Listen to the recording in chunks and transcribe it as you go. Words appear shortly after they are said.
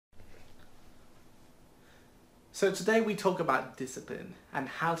So today we talk about discipline and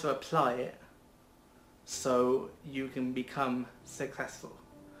how to apply it so you can become successful.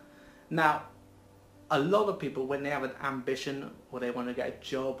 Now, a lot of people, when they have an ambition or they want to get a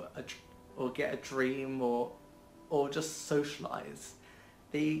job or get a dream or just socialize,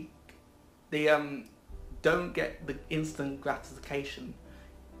 they don't get the instant gratification.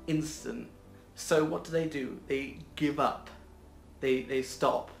 So what do? They give up. They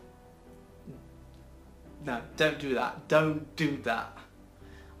stop. No, don't do that. Don't do that.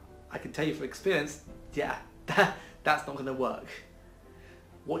 I can tell you from experience, yeah, that's not going to work.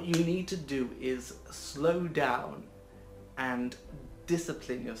 What you need to do is slow down and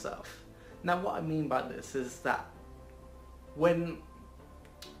discipline yourself. Now, what I mean by this is that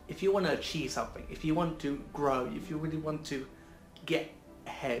if you want to achieve something, if you want to grow, if you really want to get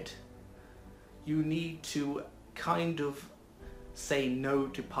ahead, you need to kind of say no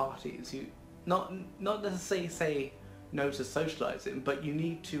to parties. You not necessarily say no to socializing, but you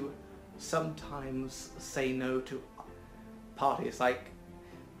need to sometimes say no to parties. Like,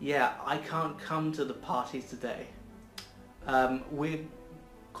 yeah, I can't come to the party today.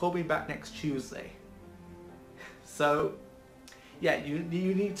 Call me back next Tuesday. So, yeah, you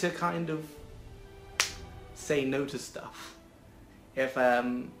need to kind of say no to stuff if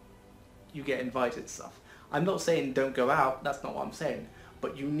you get invited to stuff. I'm not saying don't go out, that's not what I'm saying,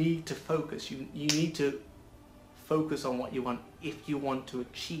 but you need to focus. You need to focus on what you want if you want to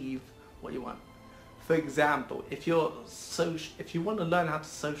achieve what you want. For example, if you want to learn how to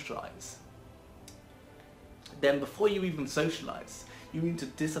socialize, then before you even socialize, you need to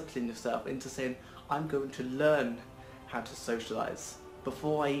discipline yourself into saying, I'm going to learn how to socialize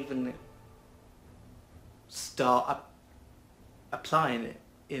before I even start applying it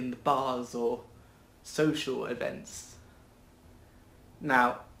in the bars or social events.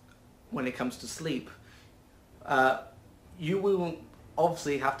 Now, when it comes to sleep, you will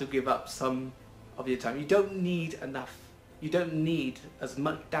obviously have to give up some of your time. You don't need as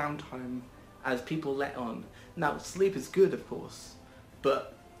much downtime as people let on. Now, sleep is good, of course,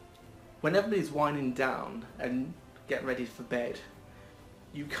 but when everybody's winding down and getting ready for bed,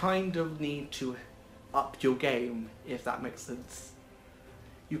 you kind of need to up your game, if that makes sense.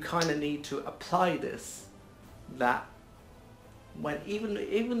 You kind of need to apply this, that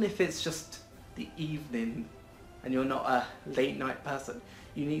even if it's just the evening and you're not a late night person,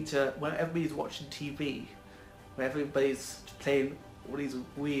 you need to, when everybody's watching TV, when everybody's playing all these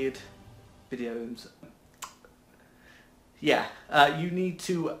weird videos, yeah, you need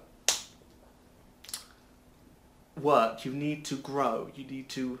to work, you need to grow, you need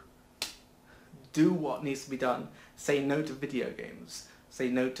to do what needs to be done. Say no to video games, say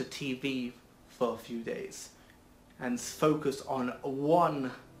no to TV for a few days, and focus on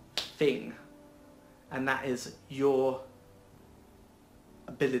one thing, and that is your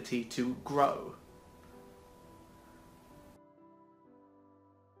ability to grow.